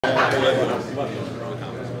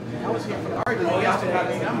was here for the argument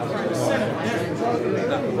yesterday. I'm trying to set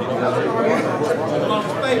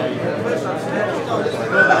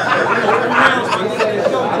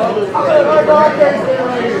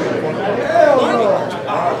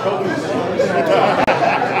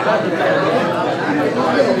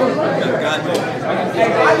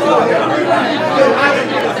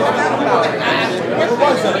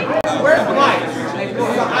Where's the mic?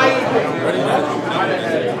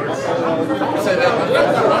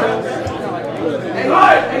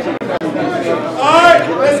 Alright,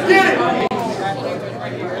 let's get it.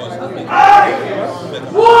 Alright,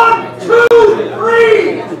 1, 2,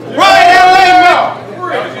 3. Right LA now.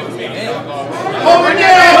 Hold it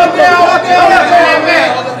down, hold down, hold down.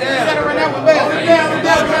 Set it right now with Hold it down,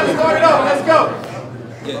 trying to start it off. Let's go.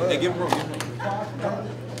 Yeah, hey, give room.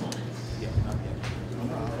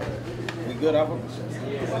 We good, Alpha?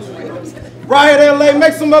 Riot LA,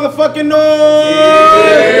 make some motherfucking noise!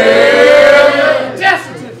 Yes.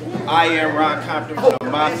 I am Ron Compton from the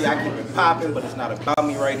Mafia. I keep it popping, but it's not about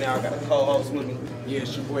me right now. I got a co-host with me. Yeah,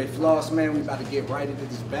 it's your boy Floss, man. We about to get right into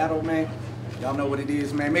this battle, man. Y'all know what it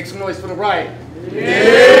is, man. Make some noise for the Riot.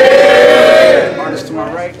 Yeah! Artist to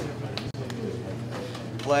my right.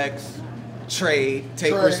 Plex, trade,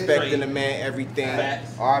 take respect in the man, everything.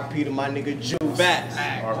 RP to my nigga Juice. Let's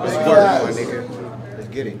work, my nigga. Let's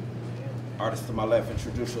get it. Artist to my left,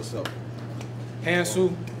 introduce yourself.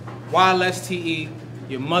 Hansel, YLSTE,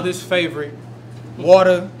 your mother's favorite,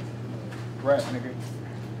 water. Rap, nigga.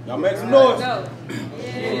 Y'all make some noise. Yeah.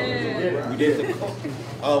 We did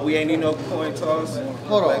the we ain't need no coin toss.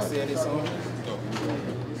 Hold on.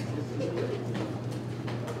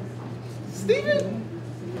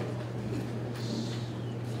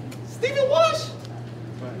 Steven Wash?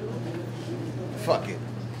 Fuck it.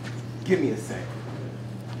 Give me a sec.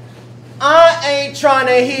 I ain't trying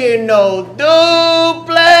to hear no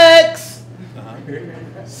duplex.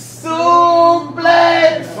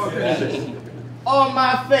 Suplex. On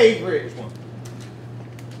my favorite.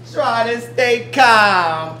 Try to stay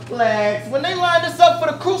complex. When they lined us up for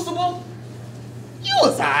the Crucible, you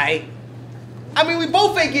was alright. I mean, we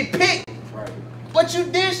both ain't get picked. But you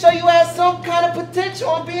did show you had some kind of potential,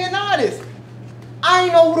 on being honest. I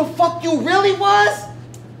ain't know who the fuck you really was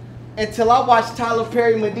until I watched Tyler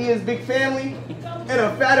Perry Medea's Big Family and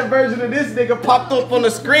a fatter version of this nigga popped up on the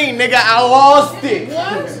screen, nigga. I lost it.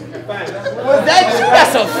 What? Was that you?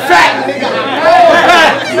 That's a fact, nigga.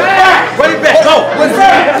 Run it back. Go. What's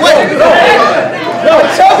that? Wait. No.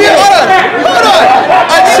 Chubby, hold on.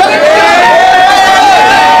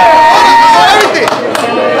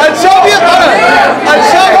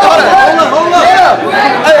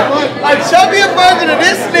 A chubbier version of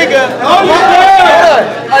this nigga.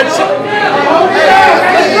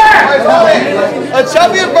 A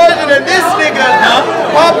chubbier version of this nigga.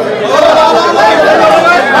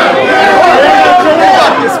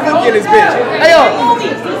 Spooky in this bitch. Hey yo.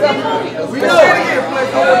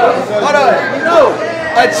 Hold on.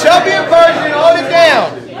 A chubbier version, hold it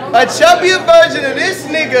down. A chubbier version of this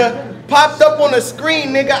nigga popped up on the screen,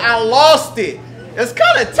 nigga. I lost it. It's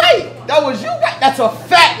kind of tight. That was you, right? That's a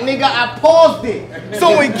fact, nigga. I paused it.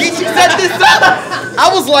 So when Geechee set this up, I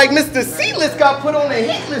was like, Mr. C-list got put on the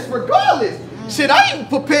hit list regardless. Shit, I ain't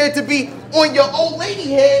prepared to be on your old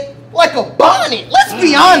lady head like a bonnet. Let's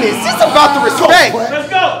be honest. It's about the respect. Let's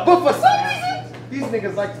go. But for some reason, these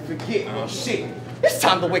niggas like to forget. Oh, shit. It's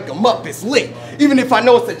time to wake them up. It's lit. Even if I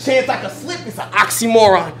know it's a chance I can slip, it's an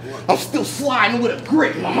oxymoron. I'm still sliding with a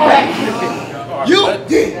grip. My back tripping. You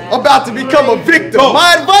about to become a victim.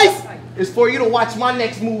 My advice is for you to watch my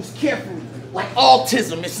next moves carefully. Like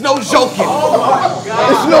autism. It's no joking.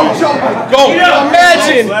 It's no joking. Go.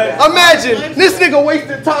 Imagine this nigga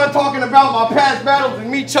wasted time talking about my past battles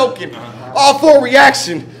and me choking. All for a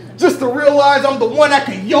reaction. Just to realize I'm the one that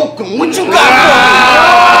can yoke him. What you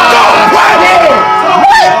got for me?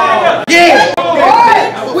 Yeah.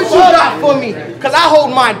 What you got for me? Cause I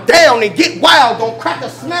hold mine down and get wild. Don't crack a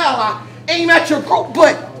smile. I aim at your group,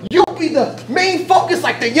 but you be the main focus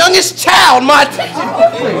like the youngest child. My attention.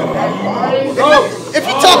 If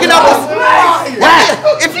you're talking out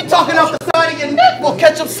the side of your neck, we'll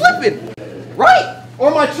catch him slipping. Right?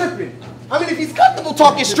 Or am I tripping? I mean, if he's comfortable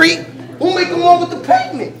talking street, we'll make him one with the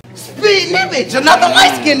pavement. Spitting image, another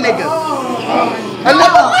light-skinned nigga.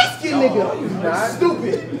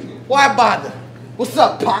 Stupid. Why bother? What's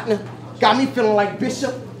up, partner? Got me feeling like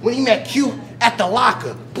Bishop when he met Q at the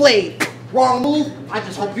locker. Blade, wrong move. I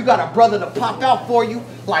just hope you got a brother to pop out for you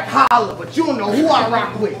like Holla, but you don't know who I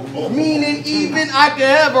rock with. Meaning even I could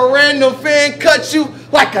have a random fan cut you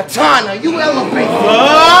like Katana. You elevate.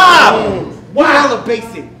 Wow. You hella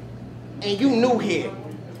basic, and you new here,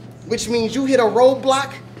 which means you hit a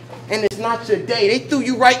roadblock, and it's not your day. They threw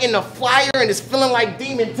you right in the flyer, and it's feeling like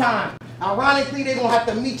demon time. Ironically, they gonna have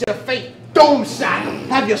to meet your fate. Dome shot,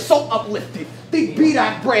 have your soul uplifted. Think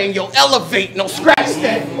B-Dot brand, you'll elevate, no scratch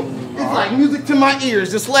that. It's like music to my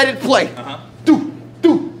ears, just let it play. Do,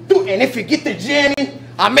 do, do, and if you get the jamming,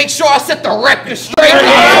 I make sure I set the record straight.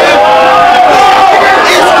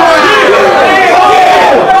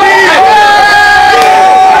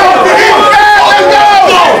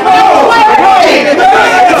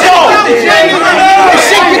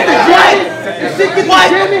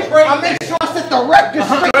 I make sure I set the record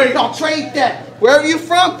straight. Don't trade that. Wherever you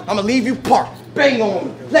from, I'ma leave you parked. Bang on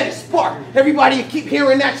me. Let it spark. Everybody keep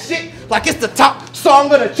hearing that shit like it's the top song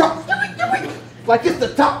of the chart. Like it's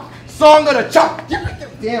the top song of the chart.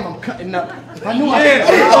 Damn, I'm cutting up. I knew I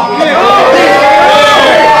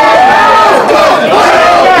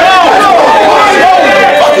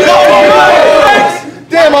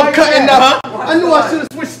Damn, I'm cutting up. I knew I should have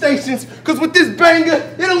switched stations, cause with this banger,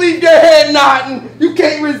 it'll leave your head nodding. You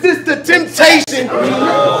can't resist the temptation.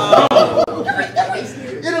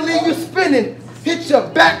 It'll leave you spinning. Hit your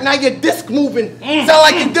back, now your disc moving. Sound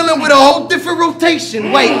like you're dealing with a whole different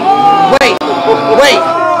rotation. Wait.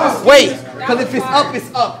 Cause if it's up, it's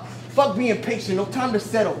up. Fuck being patient, no time to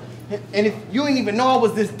settle. And if you ain't even know I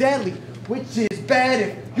was this deadly, which is bad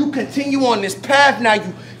if you continue on this path, now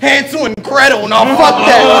you Hansel and Gretel. Now fuck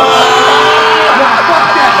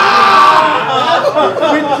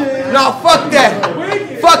that.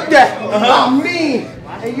 Fuck that. I'm mean.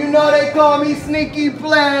 And you know they call me Sneaky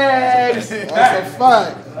Plex. That's a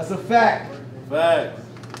fact. That's a fact. Fact.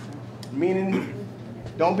 Meaning,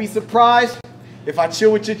 don't be surprised if I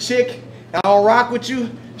chill with your chick and I don't rock with you,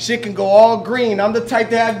 shit can go all green. I'm the type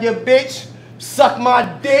to have your bitch suck my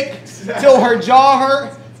dick till her jaw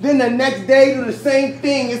hurt. Then the next day do the same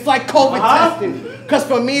thing. It's like COVID testing. Cause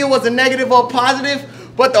for me it was a negative or positive,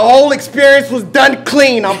 but the whole experience was done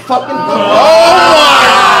clean. I'm fucking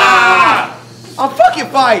I'm fucking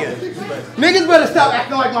fired. Niggas better stop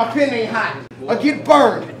acting like my pen ain't hot or get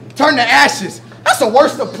burned, turn to ashes. That's the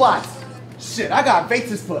worst of plots. Shit, I got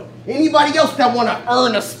bases for anybody else that want to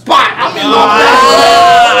earn a spot. I'm in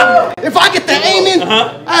my If I get the aiming,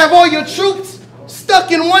 I have all your troops stuck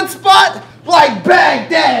in one spot like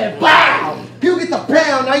Baghdad. Bow. You get the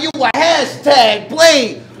pound, now you a hashtag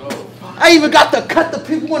blade. I even got to cut the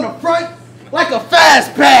people in the front like a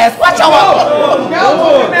fast pass. Watch how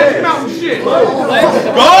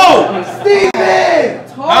Go!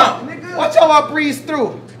 Steven! Watch how I breeze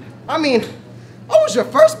through. I mean, oh, was your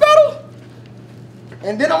first battle?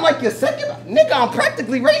 And then I'm like your second? Nigga, I'm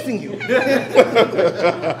practically raising you. Get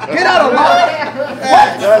out of line?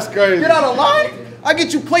 What? That's crazy. Get out of line? I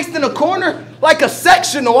get you placed in a corner like a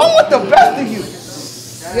sectional. I want the best of you.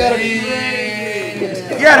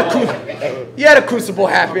 Yeah, the crucible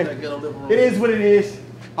happened. It is what it is.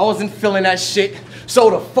 I wasn't feeling that shit. So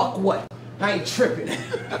the fuck what? I ain't tripping.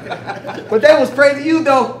 But that was crazy you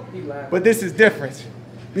though. But this is different.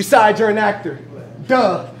 Besides, you're an actor.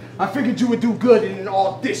 Duh. I figured you would do good in an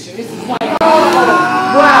audition. This is like,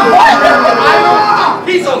 wow.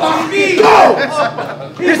 He's on speed.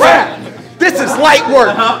 This is light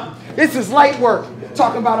work. This is light work.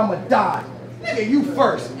 Talking about I'ma die. Nigga, you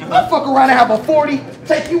first. I fuck around and have a 40,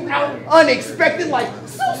 take you out unexpected like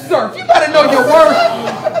Sue Surf. You better know your worth.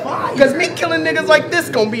 Cause me killing niggas like this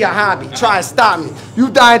gonna be a hobby. Try and stop me.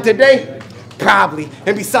 You dying today? Probably.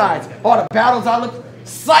 And besides, all the battles I look,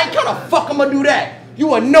 psych, how the fuck I'ma do that?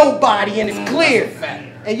 You a nobody and it's clear.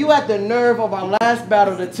 And you had the nerve of our last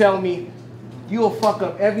battle to tell me you'll fuck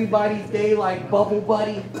up everybody's day like Bubble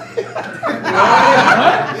Buddy.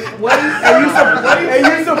 What? And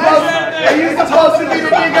you supposed to be the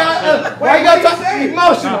nigga? Why you gotta talk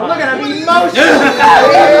emotional? Look at him, emotional.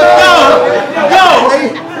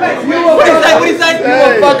 What do you say? You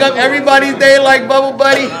will fuck up everybody's day like Bubble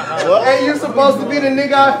Buddy. And you supposed to be the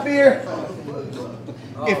nigga I fear.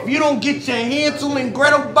 If you don't get your Hansel and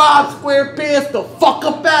Gretel Bob SquarePants the fuck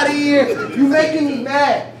up out of here, you making me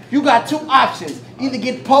mad. You got two options. Either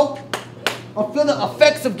get poked or feel the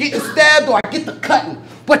effects of getting stabbed, or I get the cutting.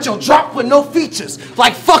 But you'll drop with no features.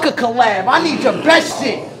 Like fuck a collab. I need your best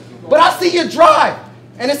shit. But I see you drive.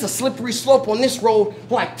 And it's a slippery slope on this road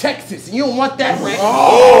like Texas. You don't want that wreck.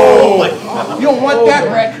 Oh. You don't want that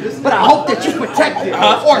wreck. But I hope that you protect it.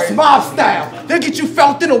 Or it's mob style. They'll get you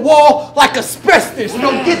felt in the wall like asbestos.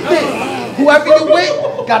 No, get this. Whoever you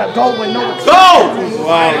with, gotta go with no exceptions.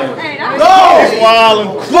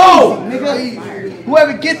 Go! Nigga.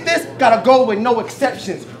 Whoever get this, gotta go with no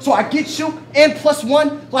exceptions. So I get you, and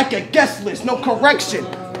 +1 like a guest list, no correction.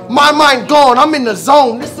 My mind gone, I'm in the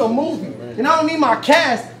zone. This is a movie, and I don't need my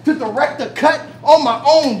cast to direct the cut on my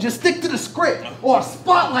own. Just stick to the script, or a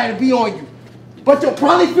spotlight will be on you. But you'll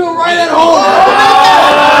probably feel right at home.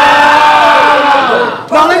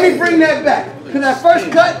 Now let me bring that back, because that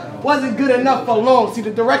first cut wasn't good enough for long. See,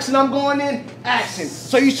 the direction I'm going in, action.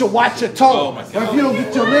 So you should watch your tone. Or if you don't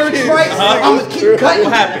get your lyrics right, I'm going to keep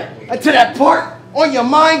cutting until that part on your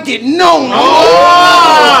mind get known.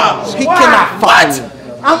 He cannot fight.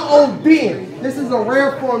 I'm ODing. This is a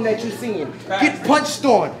rare form that you're seeing. Get punched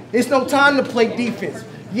on. It's no time to play defense.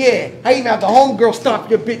 Yeah, I even have the homegirl stomp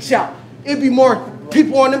your bitch out. It'd be more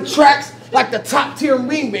people on them tracks like the top tier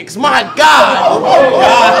remix. My God.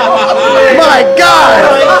 My God.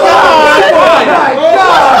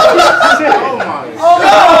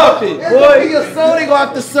 Boy, your soul, they gonna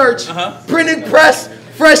have to search. Printed press,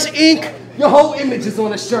 fresh ink, your whole image is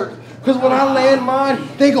on the shirt. Cause when I land mine,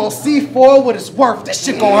 they gonna see for what it's worth. This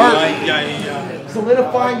shit gonna hurt.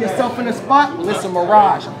 Solidifying yourself in a spot, well, it's a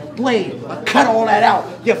mirage. Blade, cut all that out.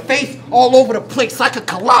 Your face all over the place like a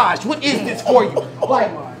collage. What is this for you? Like,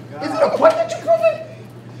 is it a point that you're proving?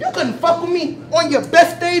 You couldn't fuck with me. On your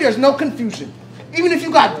best day, there's no confusion. Even if you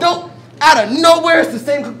got dope, out of nowhere, it's the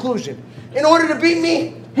same conclusion. In order to beat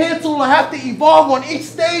me, Hansel will have to evolve on each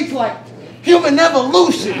stage like human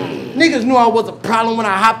evolution. Niggas knew I was a problem when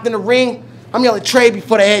I hopped in the ring. I'm yelling trade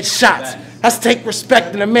before the head shots. That's take respect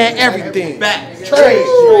and demand everything. Trade.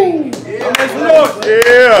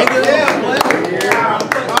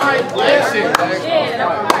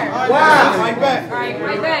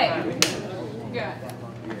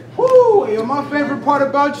 Woo, yo, my favorite part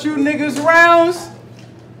about you niggas rounds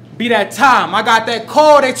be that time. I got that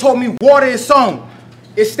call, they told me water is on.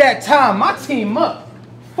 It's that time, my team up.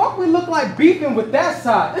 Fuck, we look like beefing with that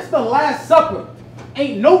side. It's the Last Supper.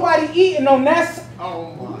 Ain't nobody eating on that side.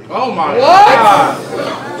 Oh my God.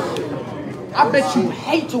 I bet you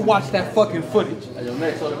hate to watch that fucking footage.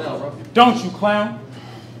 Don't you, clown?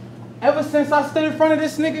 Ever since I stood in front of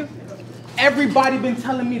this nigga, everybody been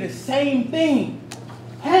telling me the same thing.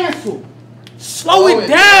 Hansel, slow it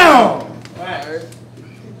down.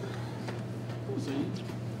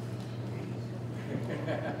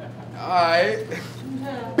 Alright.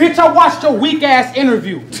 Bitch, I watched your weak ass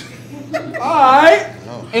interview. Alright.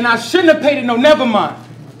 And I shouldn't have paid it no never mind.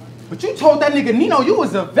 But you told that nigga Nino you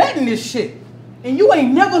was a vet in this shit. And you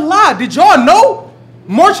ain't never lied. Did y'all know?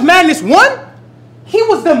 March Madness 1? He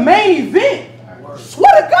was the main event.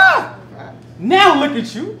 Swear to God. Now look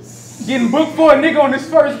at you. Getting booked for a nigga on his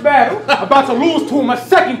first battle. About to lose to him a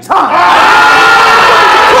second time.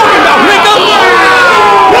 Talking about nigga.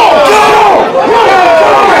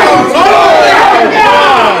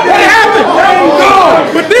 What happened?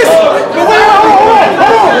 But this, the way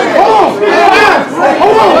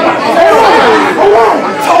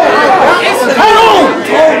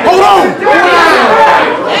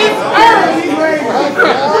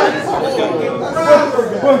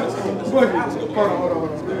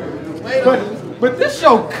But this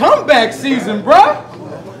your comeback season, bruh.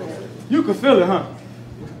 You can feel it, huh?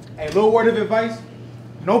 Hey, little word of advice.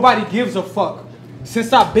 Nobody gives a fuck.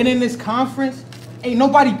 Since I've been in this conference, ain't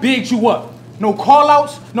nobody bigged you up. No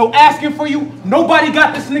call-outs, no asking for you. Nobody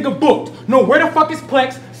got this nigga booked. No, where the fuck is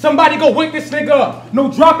Plex? Somebody go wake this nigga up. No,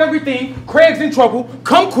 drop everything. Craig's in trouble.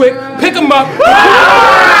 Come quick. Pick him up.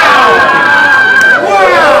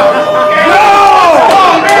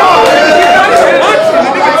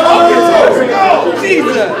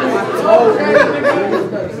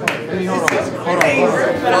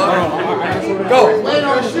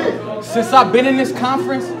 Since I've been in this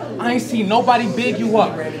conference, I ain't seen nobody big you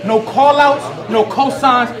up. No call-outs, no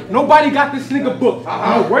cosigns. Nobody got this nigga booked.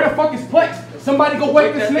 No, where the fuck is Plex? Somebody go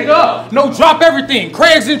wake this nigga up. No, drop everything.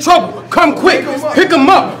 Craig's in trouble. Come quick. Pick him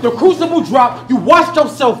up. The crucible drop. You watched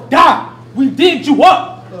yourself die. We digged you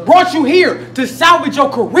up. Brought you here to salvage your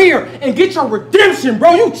career and get your redemption,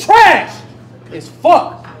 bro. You trash. It's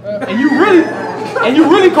fuck. And you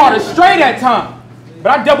really caught it straight that time.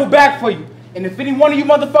 But I double back for you. And if any one of you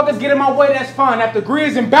motherfuckers get in my way, that's fine. After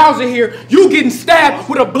Grizz and Bowser here, you getting stabbed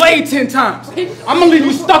with a blade 10 times. I'm gonna leave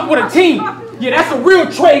you stuck with a team. Yeah, that's a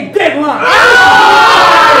real trade deadline.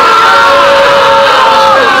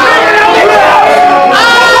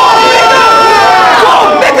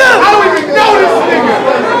 Nigga! I don't even know this nigga.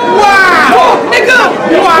 Wow! Nigga!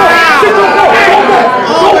 Wow!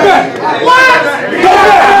 Go back! What? Go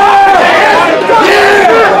back! Yeah!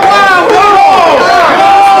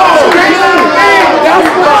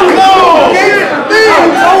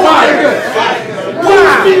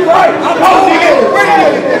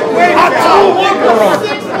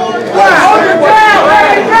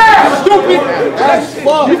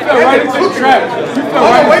 You feel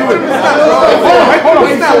Hey, hold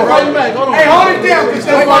it down.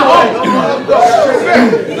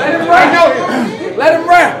 Let him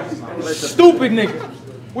rap. Stupid nigga.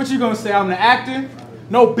 What you gonna say? I'm the actor?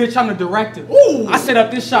 No, bitch, I'm the director. Ooh. I set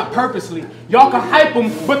up this shot purposely. Y'all can hype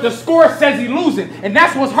him, but the score says he losing, and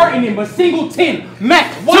that's what's hurting him. A single 10,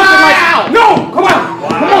 max. Wow. Like, no, come on, wow.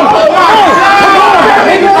 Come on,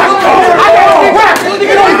 nigga. I gotta rap.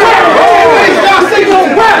 Nigga don't rap.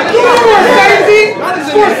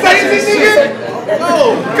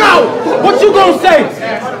 Go. What you gonna say?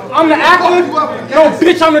 I'm the actor? No,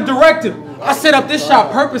 bitch, I'm the director. I set up this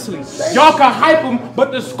shot purposely. Y'all can hype him,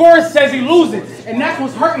 but the score says he losing, and that's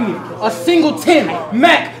what's hurting him. A single 10,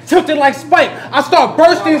 Mac, tilted like Spike. I start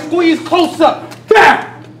bursting, squeeze close up.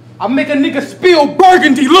 Bam! I make a nigga spill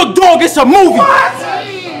burgundy. Look, dog, it's a movie. What?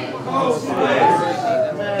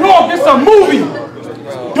 Dog, this a movie.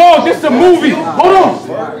 Dog, this a movie. Hold on.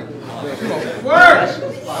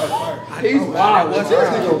 He's wild.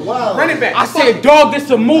 Run it back. I said, dog, this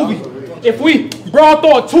a movie. If we brawl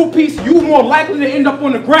through a two-piece, you more likely to end up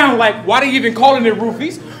on the ground like, why they even calling it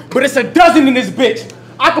roofies? But it's a dozen in this bitch.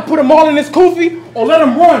 I could put them all in this kufi or let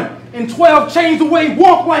them run and 12 chains away,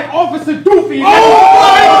 walk like Officer Doofy.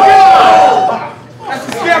 That's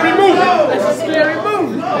a scary movie. That's a scary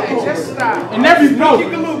movie. Hey, just stop. And every no.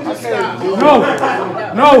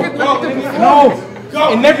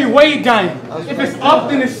 In every weight game, if it's up,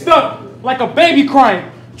 then it's stuck like a baby crying.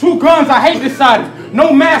 2 guns, I hate decided.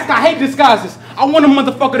 No mask, I hate disguises. I want a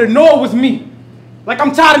motherfucker to know it was me. Like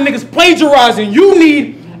I'm tired of niggas plagiarizing. You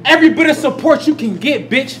need every bit of support you can get,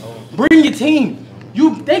 bitch. Bring your team.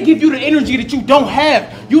 They give you the energy that you don't have.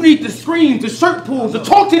 You need the screams, the shirt pulls, to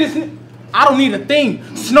talk to this. I don't need a thing.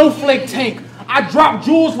 Snowflake tank. I drop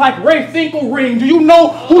jewels like Ray Finkelring. Do you know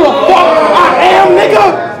who the fuck I am,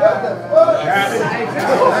 nigga?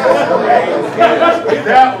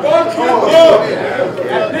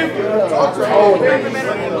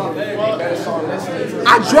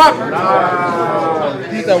 I drop.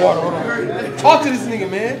 Use that water. Hold on. Talk to this nigga,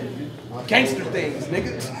 man. Gangster things,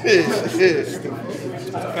 nigga.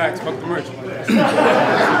 Facts. Fuck the merch.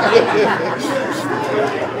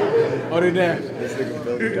 Hold it down.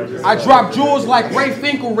 I drop jewels like Ray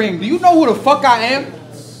Finkelring. Do you know who the fuck I am?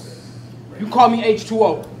 You call me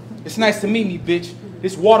H2O. It's nice to meet me, bitch.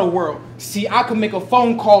 This water world. See, I could make a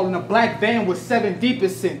phone call in a black van with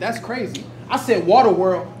 70%. That's crazy. I said water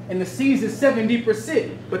world, and the C's is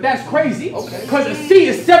 70%. But that's crazy. Because the C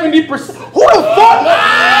is 70%. Who the fuck?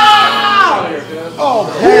 Oh,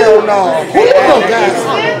 hell no. Who the fuck?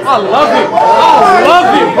 I love it. I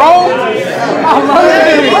love it, bro. I love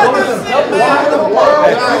it.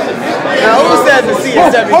 Now, who says the C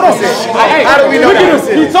is 70%? How do we know that?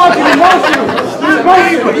 He's talking emotional. He's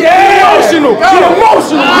emotional. Yeah. Emotional. He's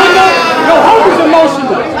emotional, nigga. Your homie's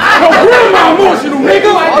emotional. Yo, we're not emotional,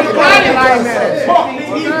 nigga.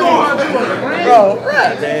 Bro,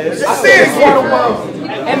 right, man. I see it.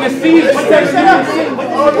 And the seeds is 70%.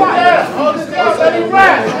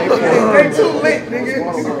 They too lit, nigga.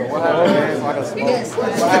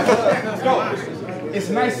 It's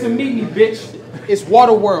nice to meet me, bitch. It's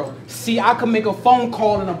water world. See, I can make a phone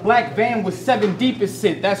call in a black van with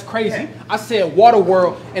 70%. That's crazy. I said water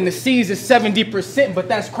world, and the C's is 70%, but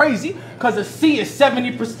that's crazy, because the C is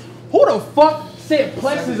 70%. Who the fuck said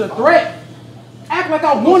Plex is a threat? Act like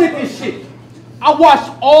I wanted this shit. I watched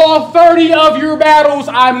all 30 of your battles.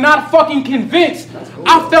 I'm not fucking convinced.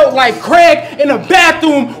 I felt like Craig in a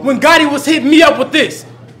bathroom when Gotti was hitting me up with this.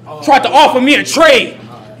 Tried to offer me a trade.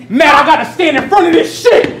 Man, I gotta stand in front of this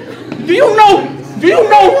shit. Do you know? Do you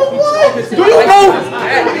know? Do you know?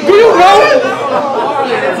 Do you know?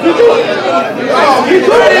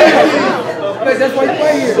 That's why you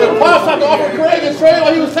play here. The boss tried to offer Craig a trade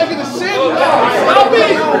while he was taking the shit. Stop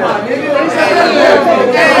it!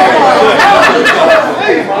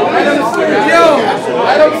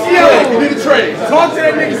 I don't see you. You need a trade. Talk to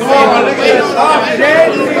that nigga. Come on, nigga. Stop it.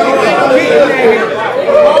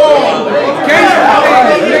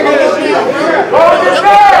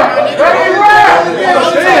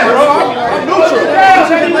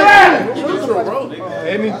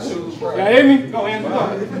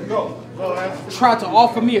 Tried to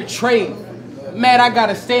offer me a trade. Man, I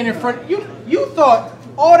gotta stand in front. You thought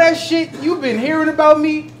all that shit you've been hearing about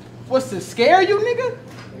me was to scare you, nigga?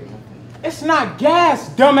 It's not gas,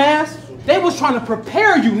 dumbass. They was trying to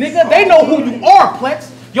prepare you, nigga. They know who you are,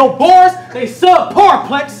 Plex. Your bars, they subpar,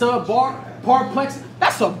 Plex. Par Plex.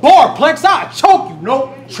 That's a bar, Plex. I'll choke you,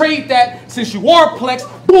 no. Trade that since you are Plex.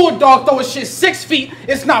 Bulldog throwing shit 6 feet.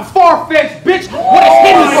 It's not far-fetched, bitch. What is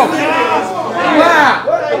hidden for?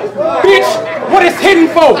 Bitch, what is hidden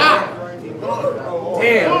for?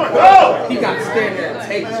 Damn. He got to stand there and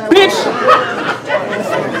take it. Bitch!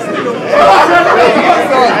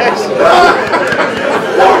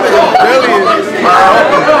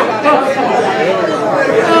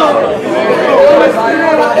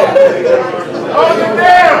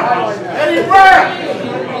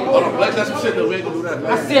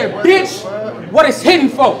 I said, bitch, what is hitting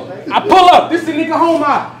for? I pull up, this is a nigga home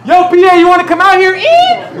out. Yo, PA, you wanna come out here?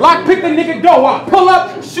 Lock, pick the nigga door. I pull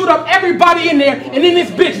up, shoot up everybody in there, and then this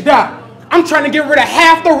bitch die. I'm trying to get rid of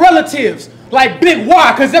half the relatives. Like Big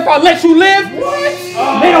Y, cause if I let you live, they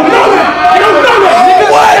don't know that. They don't know that,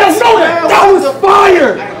 nigga. What? They don't know that. That was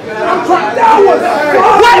fire. I'm trying, that was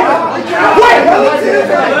fire. Wait.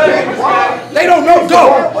 They don't know,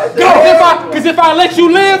 go. Cause if I let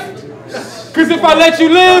you live,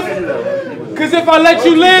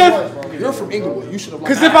 You're from Inglewood. You should have.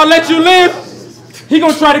 Cause if I let you live, he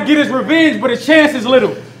gonna try to get his revenge, but his chance is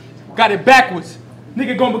little. Got it backwards.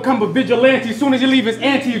 Nigga gonna become a vigilante as soon as you leave his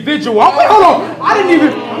anti-vigil. Wait, hold on. I didn't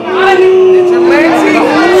even. Vigilante.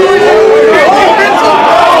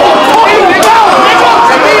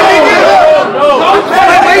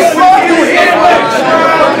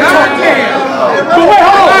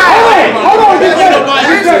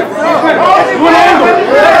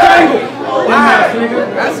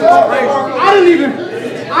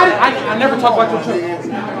 I never talk about your trip.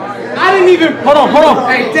 I didn't even. Hold on.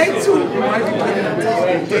 Hey, day 2.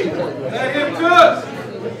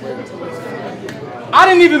 I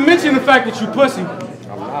didn't even mention the fact that you pussy.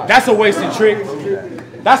 That's a wasted trick.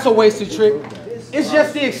 It's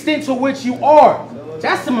just the extent to which you are.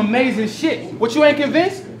 That's some amazing shit. What, you ain't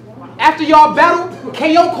convinced? After y'all battle,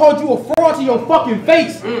 KO called you a fraud to your fucking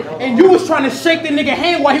face. And you was trying to shake the nigga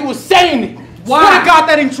hand while he was saying it. Why? Swear to God,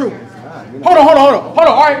 that ain't true. Hold on.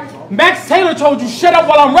 All right. Max Taylor told you shut up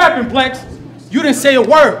while I'm rapping, Plex. You didn't say a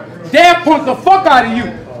word. Dad punked the fuck out of you.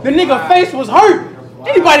 The nigga face was hurt.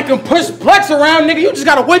 Anybody can push Plex around, nigga. You just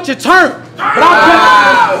gotta wait your turn. But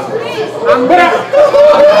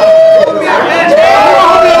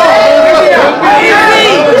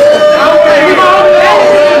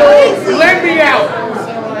let me out.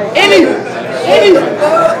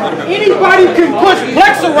 Anybody can push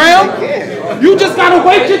Plex around. You just gotta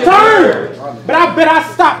wait your turn. But I bet I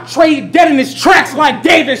stopped Trey dead in his tracks like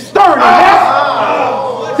David Stern.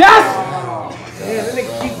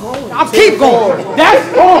 I'll keep going. That's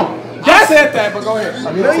wrong. I said that, but go ahead.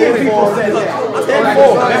 A million people said that.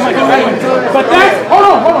 But that's, hold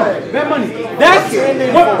on. That money. That's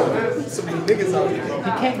what.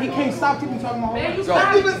 He can't stop people talking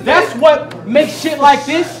about. That's what makes shit like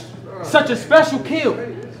this such a special kill.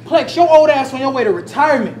 Plex, your old ass on your way to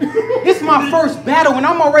retirement. This is my first battle and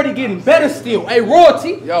I'm already getting better still. Hey,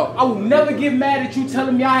 Royalty, yo, I will never get mad at you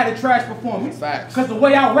telling me I had a trash performance. Facts. Cause the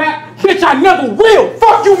way I rap, bitch, I never will.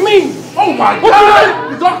 Fuck you mean? Oh my God.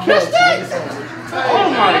 Did y'all catch that? Oh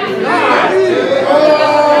my God.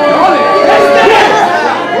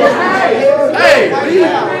 Hey,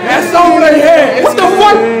 that's over their head. What the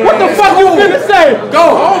fuck? What the fuck you finna say? Go.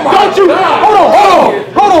 Oh my Don't you? God.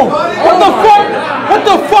 Hold on. What the fuck? What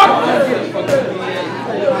the fuck?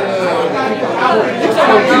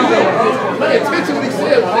 Pay attention what he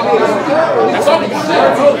said. That's all he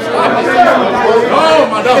said. Oh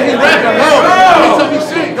my God. He rapping. Go. Tell me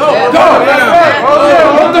shit. Go.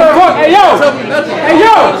 What the fuck? Hey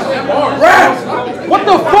yo. Rap. What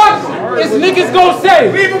the fuck is niggas gonna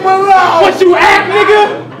say? Leave him alone. What you act,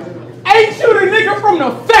 nigga? Ain't you the nigga from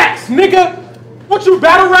the facts, nigga? What you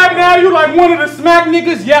battle rap now? You like one of the smack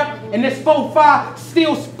niggas? Yep. And this 4-5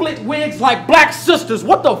 still split wigs like black sisters.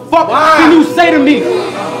 What the fuck can you say to me?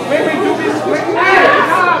 Maybe do this quick.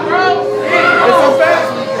 Bro. It's so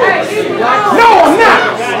fast. No, I'm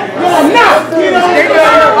not.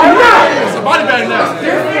 It's a body bag now.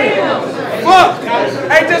 Fuck.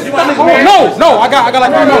 Hey, just no, I got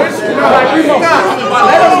like 3 notes. Let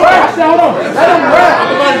him rap. Hold on. Let him rap.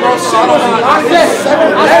 I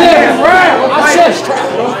said.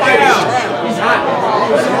 He's hot.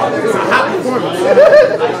 It's a hot performance.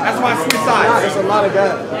 That's why I switch sides. There's a lot of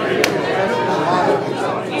guys.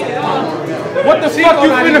 What the fuck you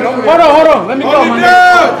finna? Hold on. Let me go, my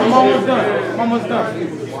nigga. I'm almost done.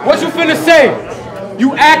 What you finna say?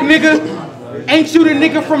 You act, nigga. Ain't you the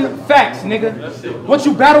nigga from the facts, nigga? What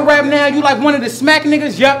you battle rap now? You like one of the smack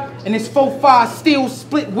niggas? Yup. And it's 4-5 still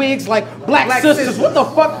split wigs like black sisters. What the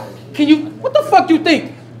fuck? What the fuck you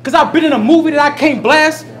think? Cause I've been in a movie that I can't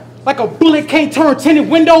blast? Like a bullet can't turn tinted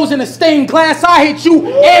windows into stained glass. I hit you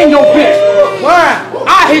and your bitch. Why?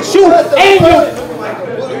 I hit you and your...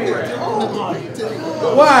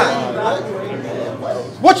 Why?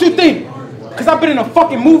 What you think? Cause I've been in a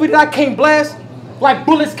fucking movie that I can't blast? Like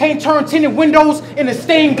bullets can't turn tinted windows into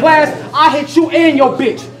stained glass, I hit you and your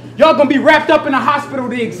bitch. Y'all gonna be wrapped up in a hospital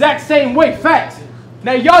the exact same way, facts.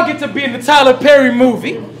 Now y'all get to be in the Tyler Perry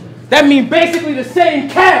movie. That means basically the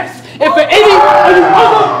same cast. If any of you other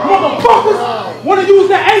motherfuckers wanna use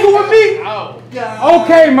that angle with me,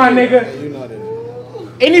 okay, my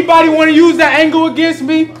nigga. Anybody wanna use that angle against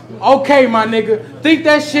me? Okay, my nigga. Think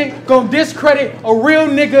that shit gonna discredit a real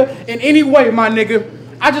nigga in any way, my nigga?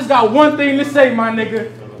 I just got one thing to say, my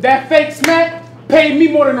nigga. That fake smack paid me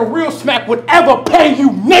more than a real smack would ever pay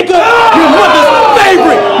you, nigga. Your mother's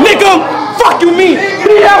favorite, nigga. Fuck you mean?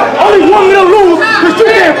 Yeah, only want me to lose because you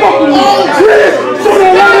can't fuck with me. Please, sooner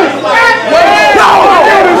or later.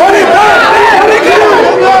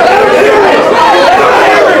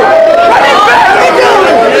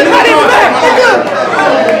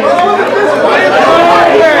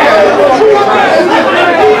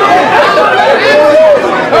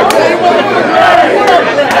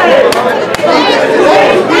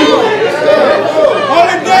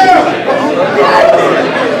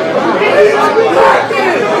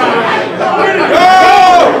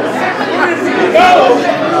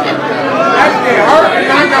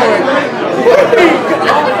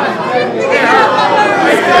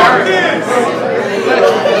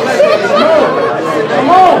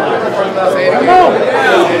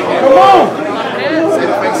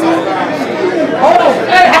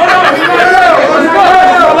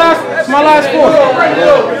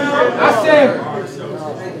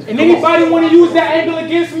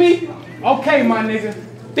 Okay, my nigga.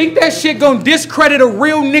 Think that shit gonna discredit a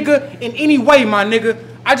real nigga in any way, my nigga?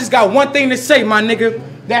 I just got one thing to say, my nigga.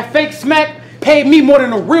 That fake smack paid me more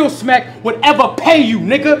than a real smack would ever pay you,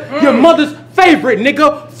 nigga. Your mother's favorite,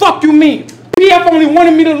 nigga. Fuck you mean? PF only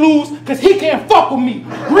wanted me to lose because he can't fuck with me.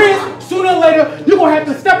 Grizz, sooner or later, you gonna have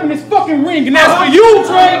to step in this fucking ring. And as for you,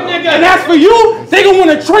 and as for you, they gonna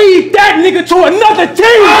wanna trade that nigga to another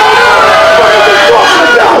team.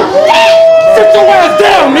 Sit your ass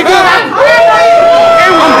down, nigga.